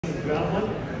gentlemen,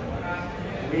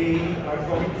 we are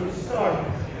going to start.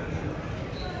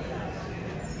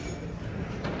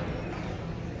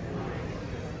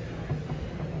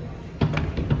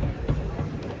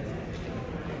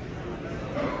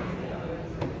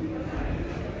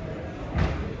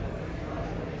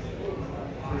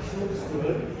 This looks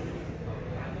good.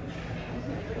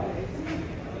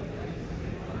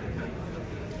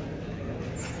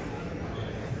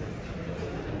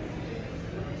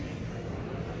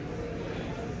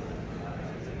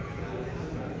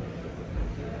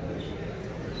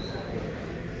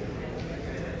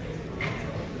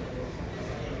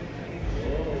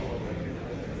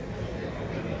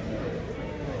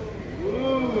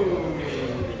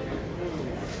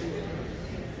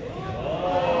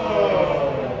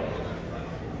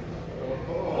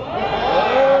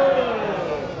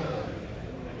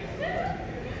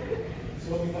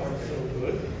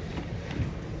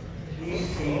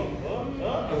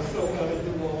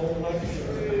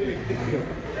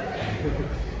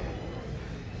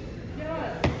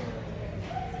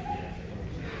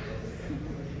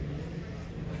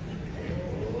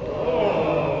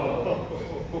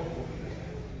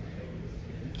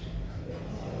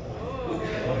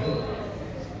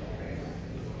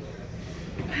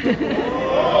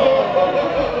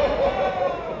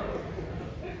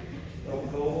 Don't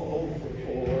go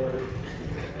overboard.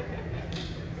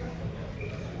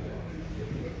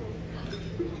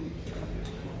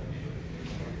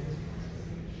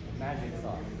 Magic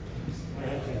sauce.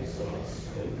 Magic sauce.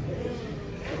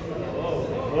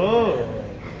 Oh.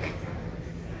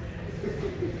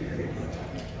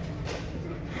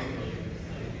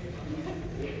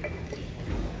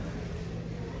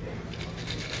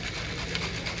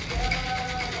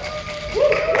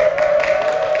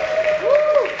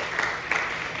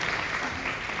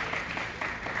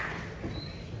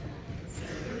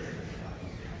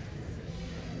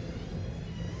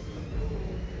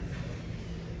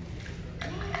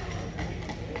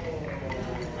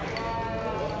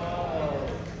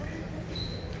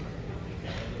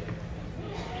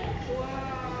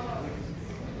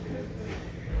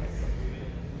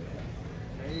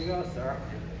 There you go, sir.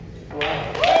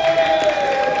 Wow.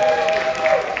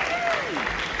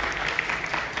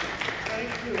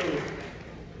 Thank you.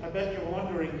 I bet you're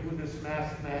wondering who this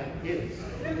masked man is.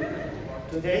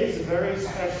 Today's a very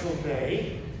special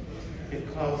day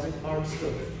because it marks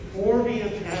the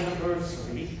 40th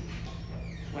anniversary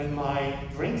when my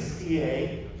drinks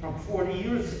TA from 40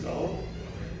 years ago,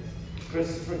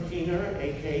 Christopher Keener,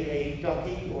 aka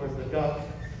Ducky or the Duck,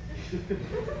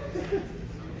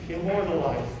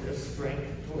 immortalized this drink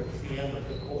towards the end of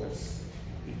the course.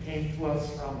 He came to us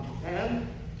from Japan,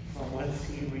 from whence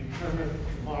he returneth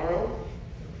tomorrow.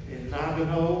 In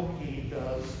Nagano, he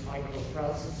does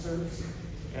microprocessors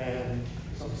and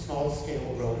some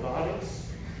small-scale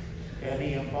robotics. And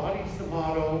he embodies the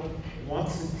motto,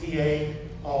 once a TA,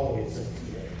 always a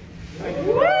TA. Thank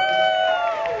you.